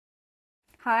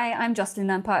Hi, I'm Jocelyn.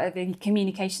 I'm part of the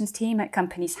communications team at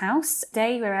Companies House.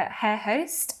 Today we're at Hair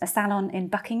Host, a salon in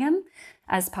Buckingham,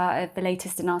 as part of the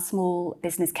latest in our Small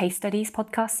Business Case Studies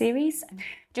podcast series.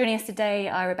 Joining us today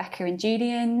are Rebecca and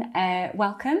Julian.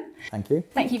 Welcome. Thank you.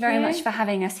 Thank you very much for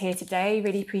having us here today.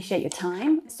 Really appreciate your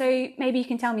time. So maybe you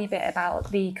can tell me a bit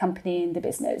about the company and the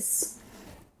business.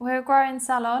 We're a growing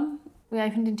salon. We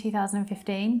opened in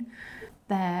 2015.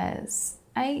 There's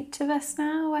 8 of us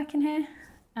now working here.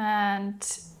 And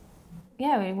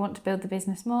yeah, we want to build the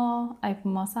business more,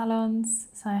 open more salons.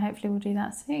 So hopefully we'll do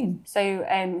that soon. So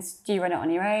do you run it on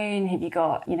your own? Have you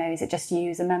got, is it just you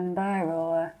as a member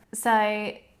or?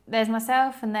 So there's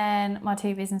myself and then my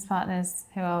 2 business partners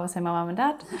who are also my mum and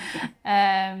dad,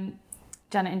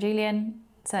 Janet and Julian.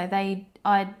 So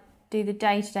I do the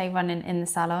day-to-day running in the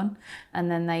salon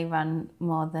and then they run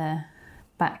more the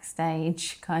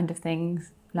backstage kind of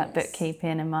things. Like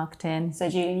bookkeeping and marketing. So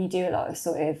Julian, you do a lot of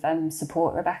sort of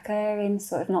support Rebecca in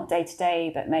sort of not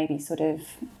day-to-day, but maybe sort of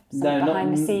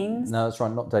behind the scenes? No, that's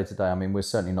right, not day-to-day. I mean, we're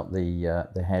certainly not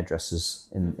the hairdressers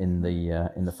in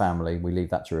the family. We leave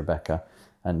that to Rebecca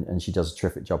and she does a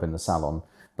terrific job in the salon.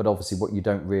 But obviously what you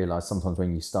don't realise sometimes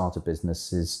when you start a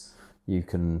business is you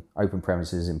can open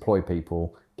premises, employ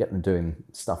people, get them doing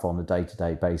stuff on a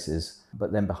day-to-day basis.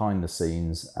 But then behind the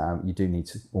scenes, you do need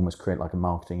to almost create like a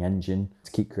marketing engine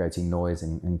to keep creating noise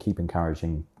and keep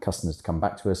encouraging customers to come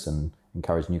back to us and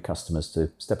encourage new customers to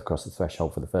step across the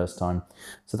threshold for the first time.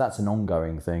 So that's an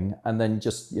ongoing thing. And then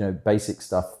just, basic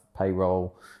stuff,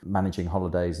 payroll, managing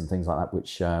holidays and things like that,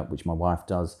 which my wife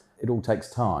does. It all takes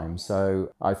time.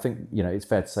 So I think, it's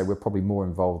fair to say we're probably more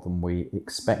involved than we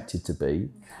expected to be.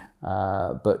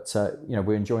 But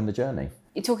we're enjoying the journey.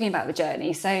 You're talking about the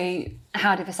journey. So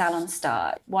how did the salon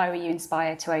start? Why were you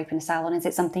inspired to open a salon? Is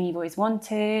it something you've always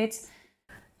wanted?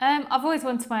 I've always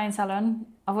wanted my own salon.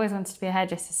 I've always wanted to be a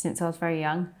hairdresser since I was very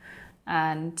young.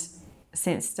 And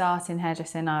since starting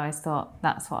hairdressing, I always thought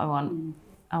that's what I want.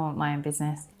 I want my own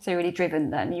business. So you're really driven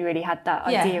then? You really had that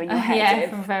idea in your head?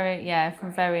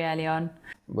 From very early on.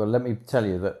 Well, let me tell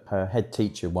you that her head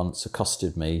teacher once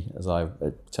accosted me as I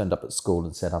turned up at school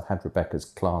and said, I've had Rebecca's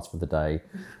class for the day.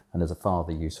 And as a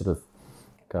father, you sort of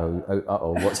go,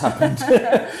 oh, what's happened?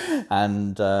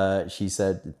 And she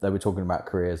said, they were talking about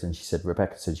careers. And she said,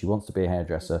 Rebecca said she wants to be a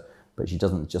hairdresser, but she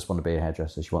doesn't just want to be a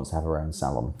hairdresser. She wants to have her own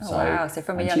salon. Oh, wow. So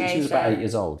from a young age. She was about 8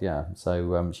 years old, yeah.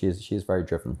 So she is very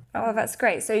driven. Oh, that's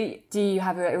great. So do you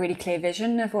have a really clear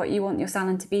vision of what you want your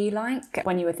salon to be like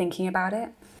when you were thinking about it?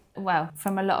 Well,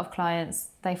 from a lot of clients,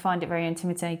 they find it very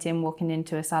intimidating walking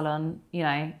into a salon,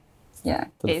 Yeah,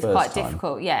 it's quite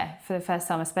difficult, for the first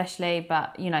time especially.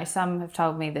 But, some have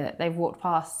told me that they've walked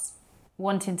past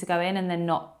wanting to go in and then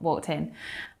not walked in.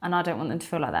 And I don't want them to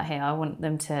feel like that here. I want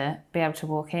them to be able to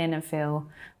walk in and feel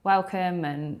welcome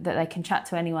and that they can chat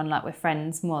to anyone like we're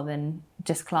friends more than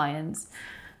just clients.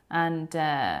 And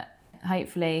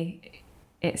hopefully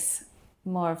it's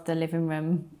more of the living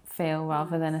room feel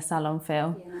rather than a salon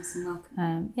feel. Yeah, nice and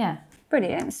welcome.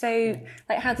 Brilliant. So,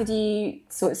 how did you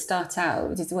sort of start out?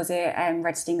 Was it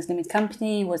registering as a limited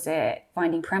company? Was it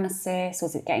finding premises?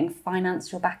 Was it getting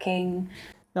financial backing?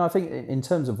 No, I think in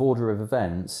terms of order of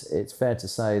events, it's fair to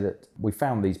say that we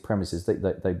found these premises,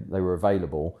 they were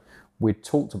available. We'd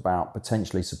talked about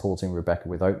potentially supporting Rebecca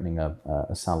with opening a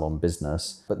salon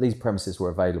business, but these premises were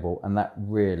available and that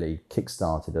really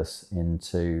kick-started us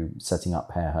into setting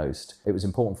up Hair Host. It was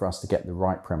important for us to get the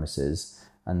right premises.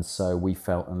 And so we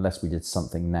felt unless we did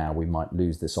something now, we might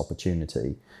lose this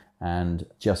opportunity. And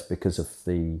just because of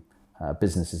the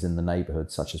businesses in the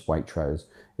neighbourhood, such as Waitrose,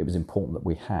 it was important that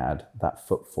we had that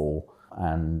footfall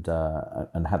and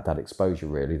had that exposure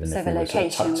really. So the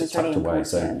location was really important.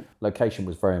 So location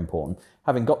was very important.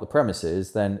 Having got the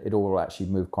premises, then it all actually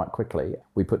moved quite quickly.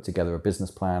 We put together a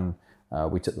business plan.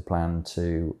 We took the plan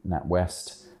to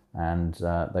NatWest. And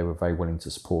they were very willing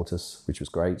to support us, which was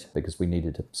great because we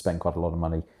needed to spend quite a lot of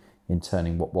money in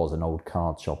turning what was an old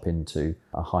card shop into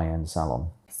a high-end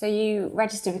salon. So you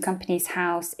registered with Companies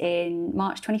House in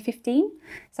March 2015.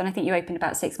 So I think you opened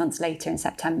about 6 months later in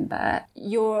September.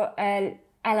 You're a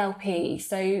LLP,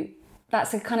 so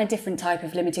that's a kind of different type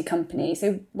of limited company.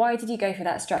 So why did you go for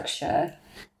that structure?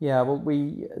 Yeah, well,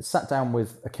 we sat down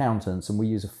with accountants and we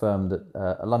use a firm that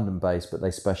are London-based, but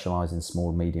they specialise in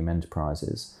small, medium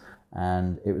enterprises.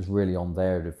 And it was really on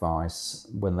their advice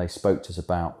when they spoke to us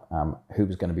about who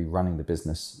was going to be running the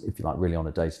business, if you like, really on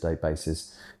a day-to-day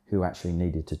basis, who actually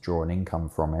needed to draw an income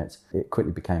from it. It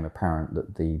quickly became apparent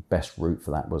that the best route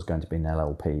for that was going to be an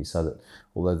LLP, so that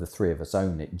although the three of us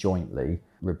own it jointly,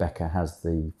 Rebecca has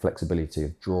the flexibility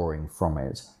of drawing from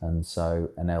it. And so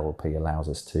an LLP allows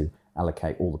us to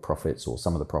allocate all the profits or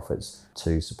some of the profits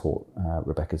to support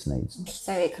Rebecca's needs.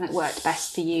 So it kind of worked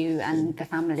best for you and the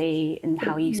family and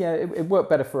how you... Yeah, it worked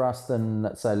better for us than,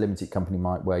 let's say, a limited company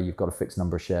might, where you've got a fixed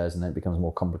number of shares and then it becomes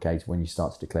more complicated when you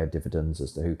start to declare dividends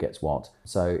as to who gets what.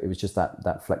 So it was just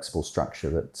that flexible structure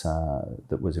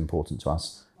that was important to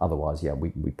us. Otherwise, yeah,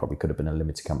 we probably could have been a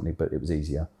limited company, but it was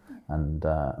easier and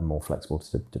more flexible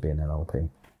to be an LLP.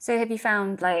 So have you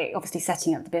found, like, obviously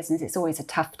setting up the business, it's always a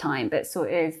tough time, but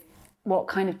sort of what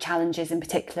kind of challenges in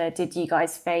particular did you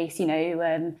guys face? You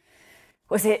know,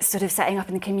 was it sort of setting up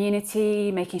in the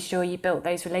community, making sure you built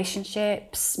those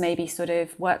relationships, maybe sort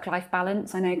of work-life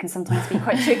balance? I know it can sometimes be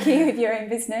quite tricky with your own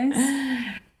business.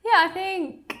 Yeah, I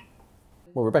think...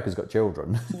 Well, Rebecca's got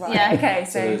children. Right, Yeah. okay,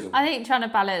 so... I think trying to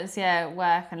balance,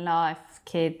 work and life,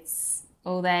 kids,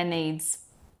 all their needs,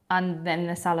 and then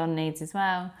the salon needs as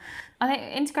well. I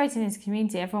think integrating into the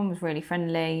community, everyone was really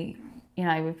friendly. You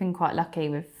know, we've been quite lucky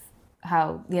with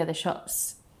how the other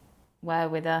shops were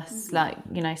with us, like,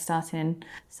 you know, starting.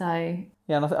 So...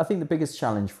 Yeah, and I think the biggest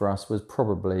challenge for us was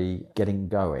probably getting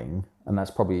going. And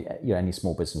that's probably, you know, any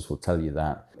small business will tell you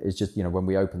that. It's just, you know, when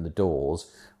we opened the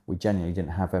doors, we genuinely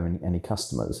didn't have any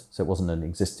customers. So it wasn't an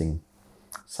existing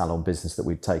salon business that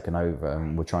we'd taken over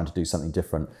and we're trying to do something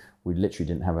different. We literally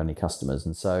didn't have any customers.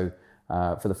 And so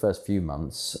for the first few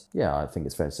months, I think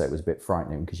it's fair to say it was a bit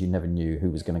frightening because you never knew who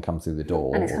was going to come through the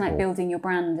door. And it's kind of like building your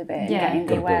brand a bit, Yeah. getting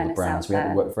the awareness out We had to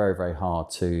there. work very, very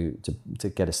hard to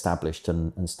get established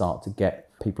and start to get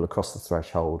people across the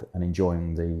threshold and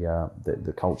enjoying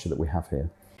the culture that we have here.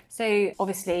 So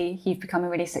obviously you've become a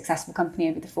really successful company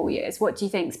over the 4 years. What do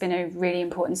you think's been a really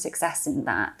important success in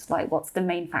that? Like, what's the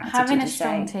main factor? Having to a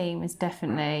strong say? team is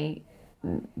definitely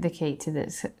the key to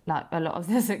this, like a lot of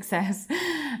the success.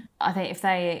 I think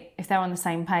if they're on the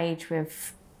same page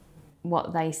with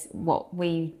what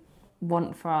we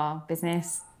want for our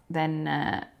business, then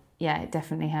it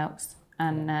definitely helps,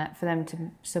 and for them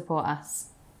to support us.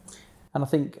 And I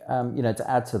think, to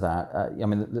add to that,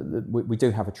 we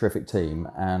do have a terrific team,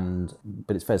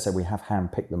 but it's fair to say we have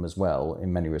handpicked them as well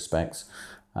in many respects.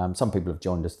 Some people have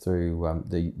joined us through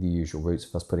the usual routes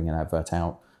of us putting an advert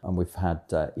out, and we've had,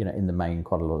 in the main,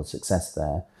 quite a lot of success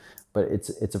there. But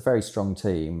it's a very strong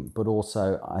team, but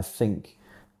also I think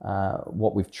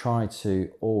what we've tried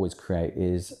to always create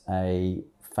is a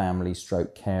family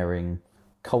stroke caring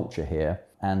culture here.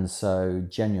 And so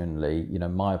genuinely,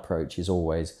 my approach is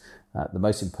always the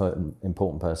most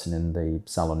important person in the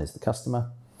salon is the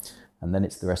customer, and then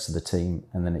it's the rest of the team,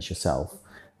 and then it's yourself.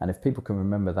 And if people can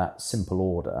remember that simple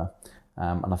order,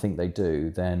 and I think they do,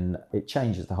 then it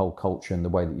changes the whole culture and the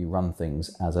way that you run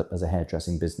things as a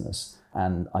hairdressing business.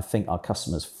 And I think our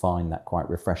customers find that quite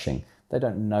refreshing. They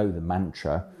don't know the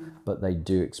mantra, but they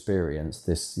do experience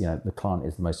this, the client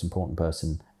is the most important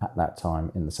person at that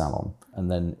time in the salon. And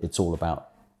then it's all about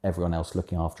everyone else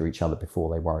looking after each other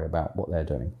before they worry about what they're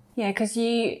doing. Yeah, because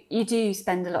you do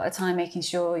spend a lot of time making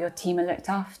sure your team are looked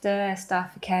after,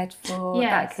 staff are cared for.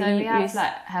 Yeah, so we have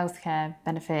like healthcare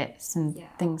benefits and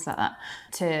things like that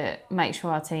to make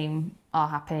sure our team are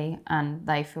happy and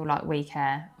they feel like we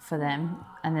care for them,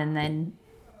 and then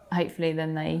hopefully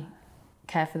they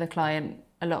care for the client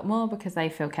a lot more because they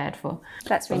feel cared for.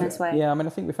 That's a really nice way. Yeah, I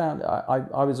think we found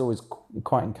I was always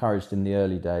quite encouraged in the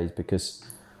early days because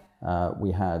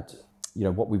we had,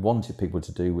 what we wanted people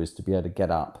to do was to be able to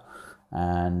get up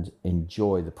and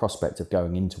enjoy the prospect of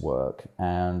going into work.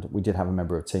 And we did have a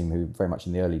member of the team who very much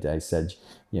in the early days said,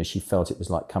 she felt it was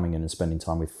like coming in and spending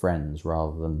time with friends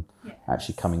rather than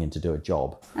actually coming in to do a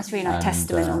job. That's really nice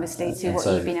testament, obviously, to what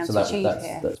you've been able to achieve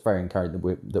here. That's very encouraging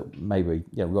that maybe,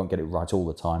 we won't get it right all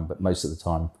the time, but most of the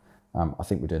time, I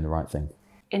think we're doing the right thing.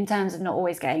 In terms of not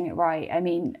always getting it right,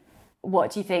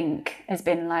 what do you think has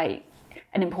been like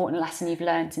an important lesson you've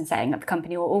learned in setting up the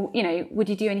company, or would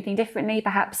you do anything differently?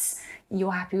 Perhaps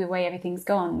you're happy with the way everything's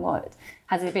gone. What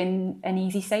has it been, an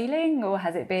easy sailing, or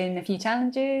has it been a few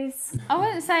challenges? I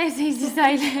wouldn't say it's easy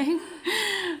sailing,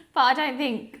 but I don't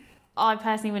think I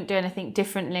personally wouldn't do anything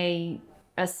differently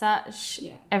as such.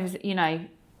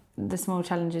 The small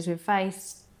challenges we've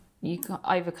faced, you can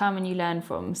overcome and you learn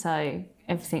from. So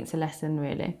everything's a lesson,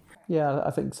 really. Yeah,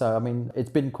 I think so. It's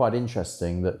been quite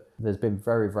interesting that there's been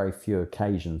very, very few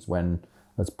occasions when,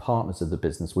 as partners of the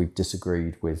business, we've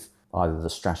disagreed with either the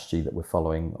strategy that we're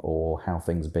following or how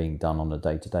things are being done on a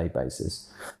day-to-day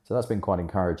basis. So that's been quite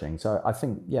encouraging. So I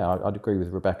think, I'd agree with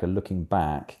Rebecca. Looking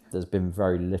back, there's been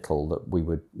very little that we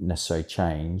would necessarily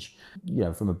change.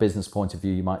 From a business point of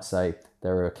view, you might say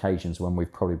there are occasions when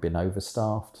we've probably been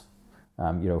overstaffed,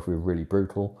 if we were really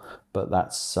brutal. But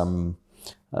that's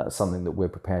something that we're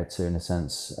prepared to, in a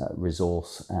sense,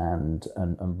 resource and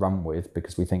run with,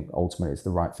 because we think ultimately it's the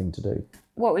right thing to do.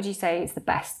 What would you say is the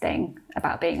best thing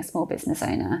about being a small business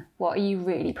owner? What are you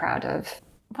really proud of?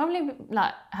 Probably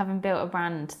like having built a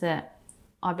brand that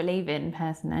I believe in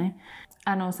personally,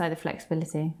 and also the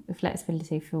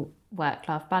flexibility for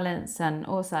work-life balance, and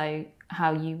also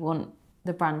how you want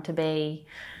the brand to be.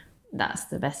 That's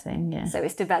the best thing, yeah. So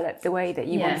it's developed the way that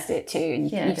you wanted it to, and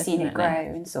you've seen it grow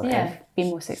and sort of be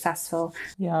more successful.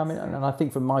 Yeah, I mean, and I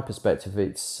think from my perspective,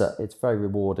 it's very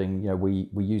rewarding. You know,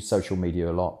 we use social media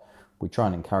a lot. We try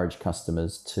and encourage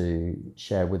customers to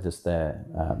share with us their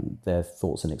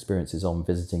thoughts and experiences on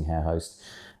visiting Hair Host.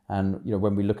 And you know,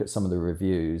 when we look at some of the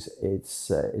reviews, it's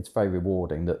very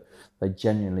rewarding that they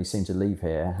genuinely seem to leave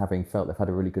here having felt they've had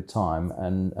a really good time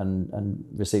and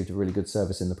received a really good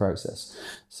service in the process.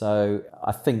 So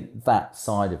I think that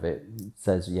side of it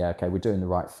says, yeah, okay, we're doing the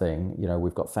right thing. You know,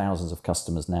 we've got thousands of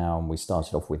customers now, and we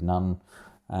started off with none.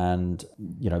 And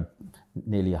you know,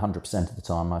 nearly 100% of the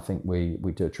time, I think we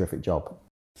do a terrific job.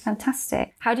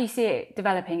 Fantastic. How do you see it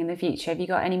developing in the future? Have you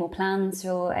got any more plans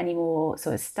for any more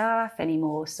sort of staff, any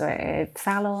more sort of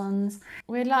salons?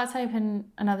 We'd like to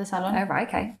open another salon. Oh, right,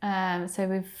 okay.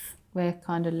 So we're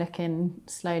kind of looking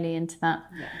slowly into that.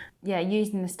 Yeah,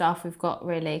 using the staff we've got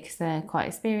really, because they're quite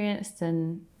experienced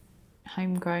and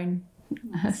homegrown.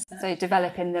 So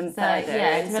developing them further.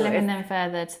 Yeah, developing them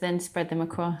further to then spread them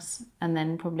across, and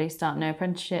then probably start new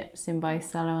apprenticeships in both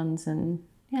salons, and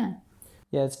yeah.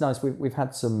 Yeah, it's nice. We've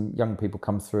had some young people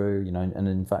come through, you know, and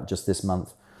in fact, just this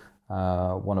month,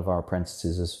 one of our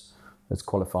apprentices has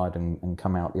qualified and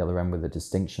come out the other end with a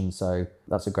distinction. So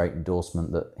that's a great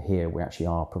endorsement that here we actually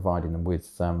are providing them with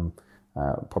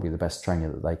probably the best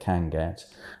training that they can get.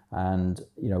 And,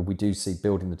 you know, we do see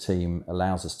building the team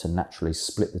allows us to naturally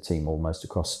split the team almost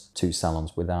across two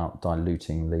salons without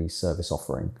diluting the service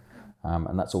offering.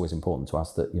 And that's always important to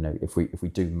us, that, you know, if we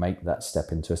do make that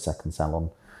step into a second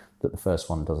salon, that the first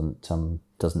one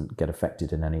doesn't get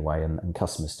affected in any way, and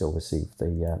customers still receive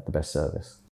the best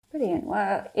service. Brilliant.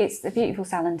 Well, it's a beautiful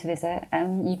salon to visit.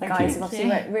 You guys have obviously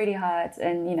worked really hard,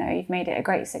 and you know, you've made it a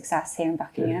great success here in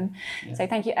Buckingham. Yeah. So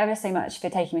thank you ever so much for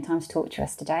taking the time to talk to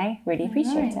us today. Really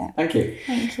appreciate it. Thank you.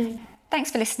 Thank you. Thanks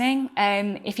for listening.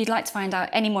 If you'd like to find out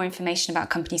any more information about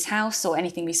Companies House or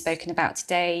anything we've spoken about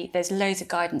today, there's loads of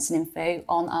guidance and info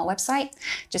on our website.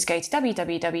 Just go to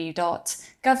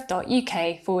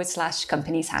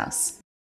www.gov.uk/Companies House.